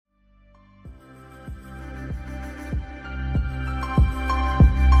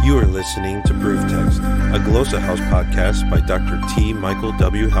listening to Proof Text, a Glossa House podcast by Dr. T. Michael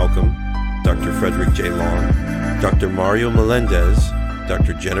W. Halcomb, Dr. Frederick J. Long, Dr. Mario Melendez,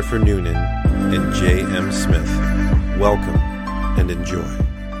 Dr. Jennifer Noonan, and J. M. Smith. Welcome and enjoy.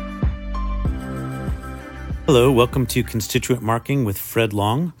 Hello, welcome to Constituent Marking with Fred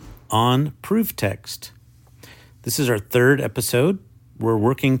Long on Proof Text. This is our third episode. We're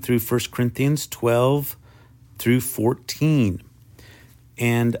working through 1 Corinthians 12 through 14.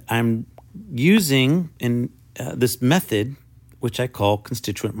 And I'm using this method, which I call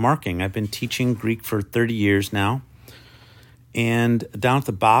constituent marking. I've been teaching Greek for 30 years now. And down at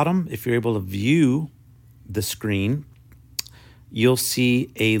the bottom, if you're able to view the screen, you'll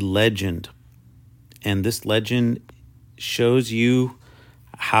see a legend. And this legend shows you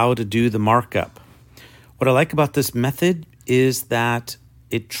how to do the markup. What I like about this method is that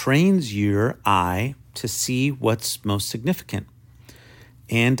it trains your eye to see what's most significant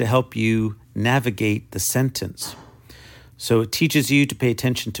and to help you navigate the sentence. So it teaches you to pay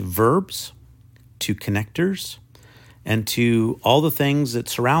attention to verbs, to connectors, and to all the things that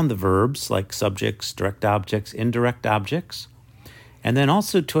surround the verbs like subjects, direct objects, indirect objects, and then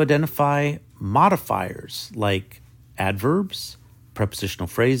also to identify modifiers like adverbs, prepositional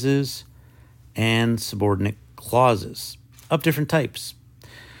phrases, and subordinate clauses of different types.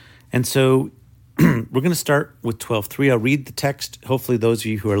 And so we're going to start with 12:3. I'll read the text. Hopefully those of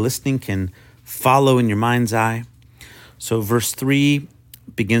you who are listening can follow in your mind's eye. So verse 3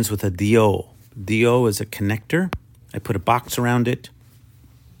 begins with a dio. Dio is a connector. I put a box around it.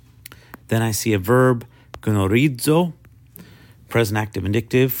 Then I see a verb, gnorizo, present active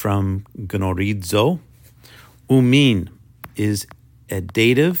indicative from gnorizo. Umin is a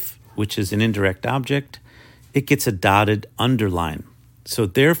dative, which is an indirect object. It gets a dotted underline. So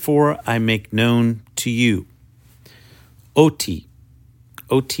therefore, I make known to you. Oti.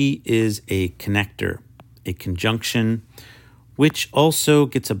 Oti is a connector, a conjunction, which also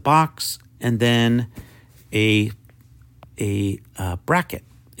gets a box and then a bracket.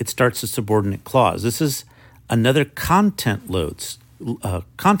 It starts a subordinate clause. This is another content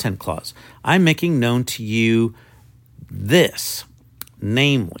clause. I'm making known to you this,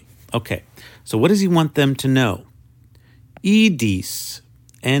 namely. Okay, so what does he want them to know? Idis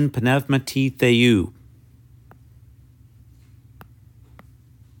en pneumati theou.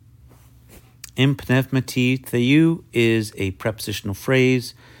 En pneumati theou is a prepositional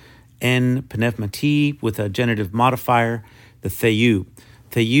phrase. En pneumati with a genitive modifier, the theou.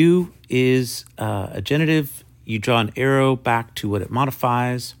 Theou is a genitive. You draw an arrow back to what it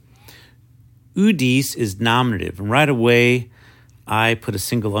modifies. Udis is nominative, and right away I put a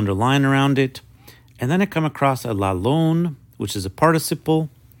single underline around it. And then I come across a lalon, which is a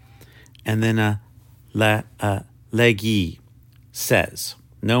participle, and then a legi, says.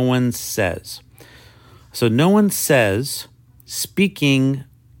 No one says. So no one says, speaking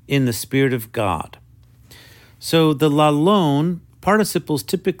in the Spirit of God. So the lalon, participles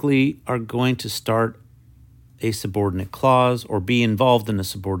typically are going to start a subordinate clause or be involved in a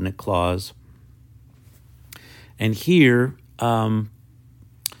subordinate clause. And here,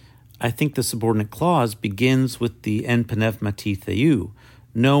 I think the subordinate clause begins with the en pneumati theou,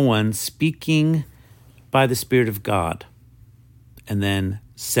 no one speaking by the Spirit of God, and then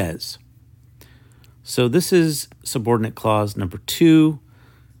says. So this is subordinate clause number 2,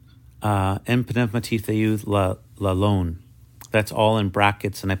 en pneumati theou lalon. That's all in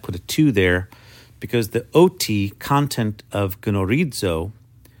brackets, and I put a 2 there because the oti, content of gnorizo,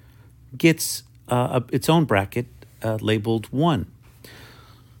 gets its own bracket labeled 1.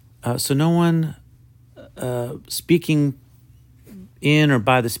 So no one speaking in or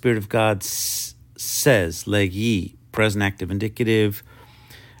by the Spirit of God says, legi, present active indicative.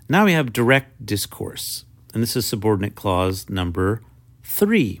 Now we have direct discourse, and this is subordinate clause number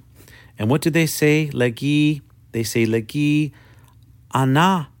 3. And what do they say, legi? They say, legi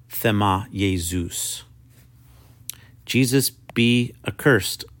anathema Jesus. Jesus be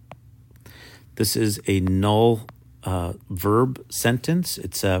accursed. This is a null verb sentence.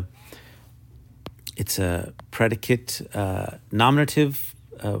 It's a predicate nominative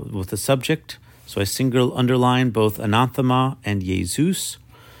with a subject. So I single underline both anathema and Jesus.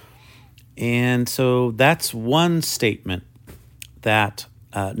 And so that's one statement that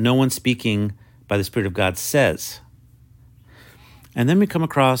no one speaking by the Spirit of God says. And then we come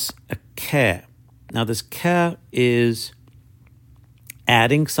across a ke. Now this ke is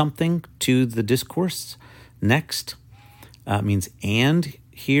adding something to the discourse. Next means and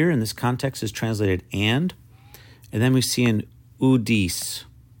here in this context is translated and. And then we see an udis.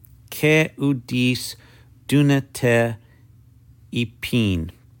 Ke udis dunete ipin.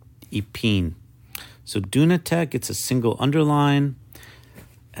 epin. So dunate gets a single underline,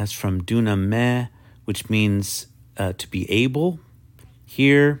 as from duname, which means to be able.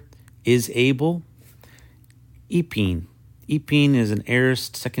 Here, is able. Epin. Epin is an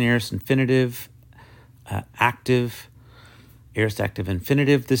aorist, second aorist infinitive, active, aorist active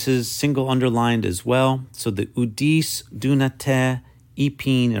infinitive. This is single underlined as well. So the udis, dunate,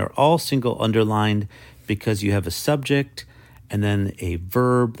 epin are all single underlined because you have a subject and then a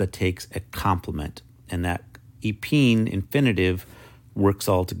verb that takes a complement. And that epin infinitive works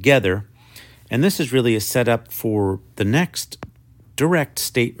all together. And this is really a setup for the next direct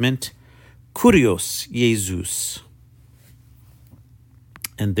statement, Kurios Jesus.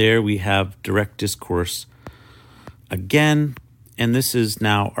 And there we have direct discourse again. And this is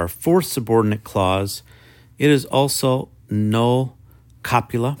now our fourth subordinate clause. It is also no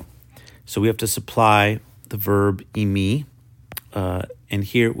copula. So we have to supply the verb imi. And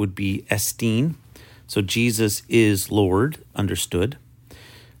here it would be estin. So Jesus is Lord, understood.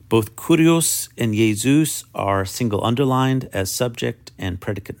 Both Kurios and Jesus are single underlined as subject and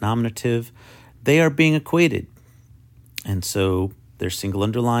predicate nominative. They are being equated. And so they're single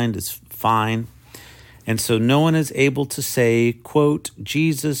underlined is fine. And so no one is able to say, quote,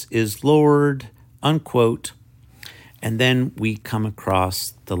 Jesus is Lord, unquote. And then we come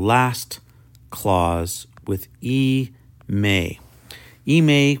across the last clause with me.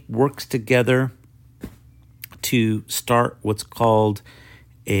 Me works together to start what's called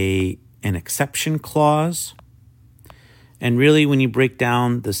an exception clause. And really, when you break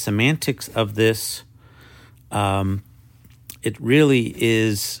down the semantics of this, it really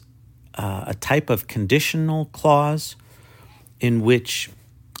is a type of conditional clause in which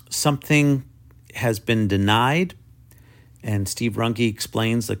something has been denied. And Steve Runge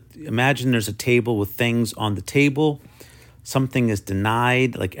explains, like, imagine there's a table with things on the table. Something is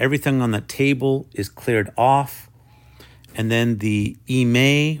denied, like everything on that table is cleared off. And then the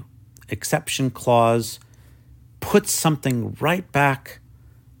ime exception clause puts something right back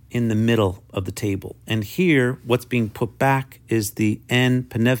in the middle of the table. And here, what's being put back is the en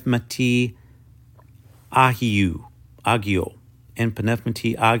pneumati agio, en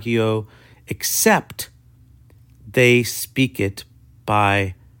pneumati agio, except they speak it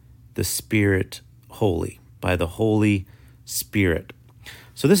by the Spirit Holy, by the Holy Spirit.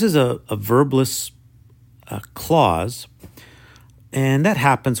 So this is a verbless clause, and that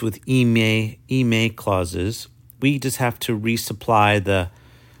happens with ime clauses. We just have to resupply the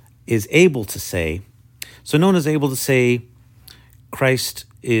is able to say. So no one is able to say Christ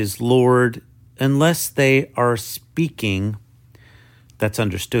is Lord unless they are speaking, that's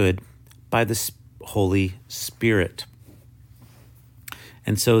understood, by the Holy Spirit.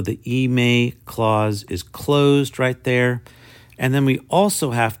 And so the ime clause is closed right there. And then we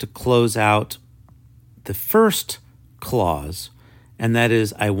also have to close out the first clause, and that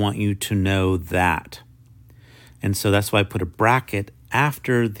is, I want you to know that. And so that's why I put a bracket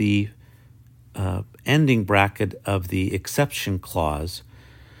after the ending bracket of the exception clause,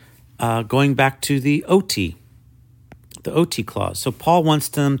 going back to the OT clause. So Paul wants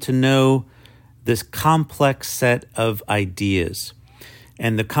them to know this complex set of ideas.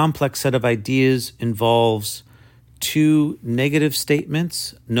 And the complex set of ideas involves two negative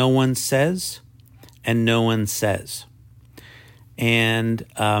statements, no one says, and no one says. And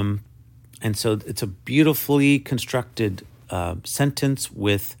so it's a beautifully constructed sentence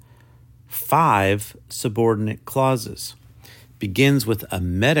with 5 subordinate clauses. Begins with a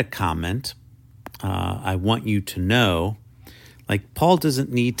meta comment, I want you to know. Like, Paul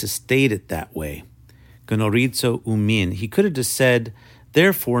doesn't need to state it that way. Gonorizo umin. He could have just said,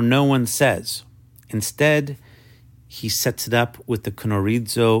 therefore no one says. Instead, he sets it up with the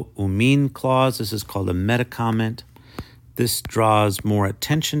gonorizo umin clause. This is called a meta comment. This draws more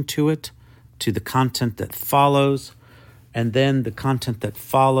attention to it, to the content that follows. And then the content that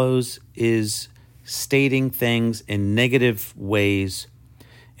follows is stating things in negative ways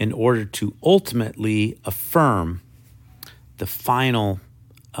in order to ultimately affirm the final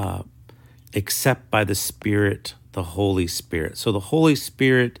except by the Spirit, the Holy Spirit. So the Holy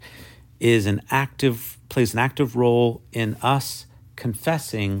Spirit plays an active role in us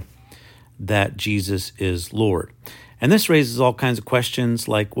confessing that Jesus is Lord. And this raises all kinds of questions,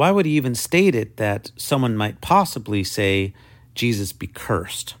 like, why would he even state it that someone might possibly say, Jesus be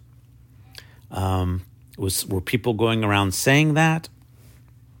cursed? Were people going around saying that?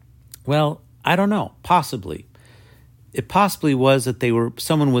 Well, I don't know, possibly. It possibly was that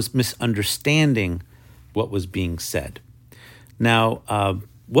someone was misunderstanding what was being said. Now,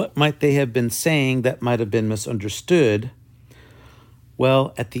 what might they have been saying that might have been misunderstood?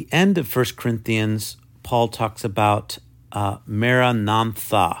 Well, at the end of 1 Corinthians, Paul talks about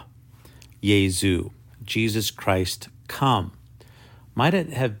Maranatha, Jesu, Jesus Christ, come. Might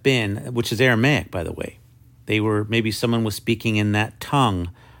it have been, which is Aramaic, by the way. Maybe someone was speaking in that tongue,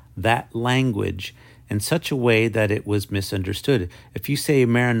 that language, in such a way that it was misunderstood. If you say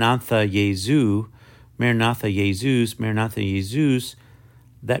Maranatha Jesu, Maranatha Jesus, Maranatha Jesus,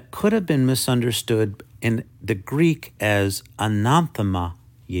 that could have been misunderstood in the Greek as Anathema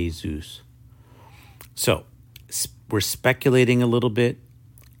Jesus. So, we're speculating a little bit,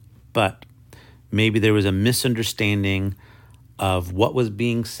 but maybe there was a misunderstanding of what was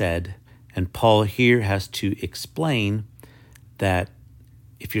being said, and Paul here has to explain that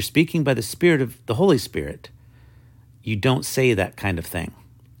if you're speaking by the Spirit of the Holy Spirit, you don't say that kind of thing.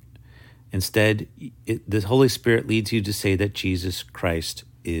 Instead, the Holy Spirit leads you to say that Jesus Christ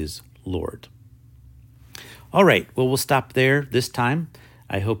is Lord. All right, well, we'll stop there this time.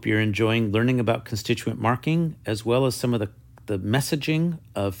 I hope you're enjoying learning about constituent marking as well as some of the messaging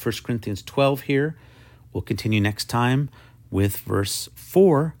of 1 Corinthians 12 here. We'll continue next time with verse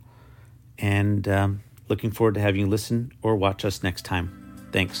 4, and looking forward to having you listen or watch us next time.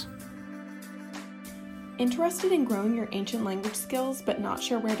 Thanks. Interested in growing your ancient language skills but not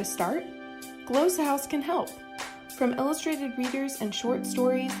sure where to start? Glossa House can help. From illustrated readers and short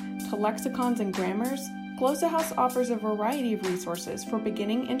stories to lexicons and grammars, Glossa House offers a variety of resources for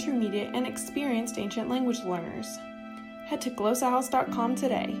beginning, intermediate, and experienced ancient language learners. Head to glossahouse.com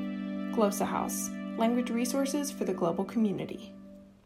today. Glossa House, language resources for the global community.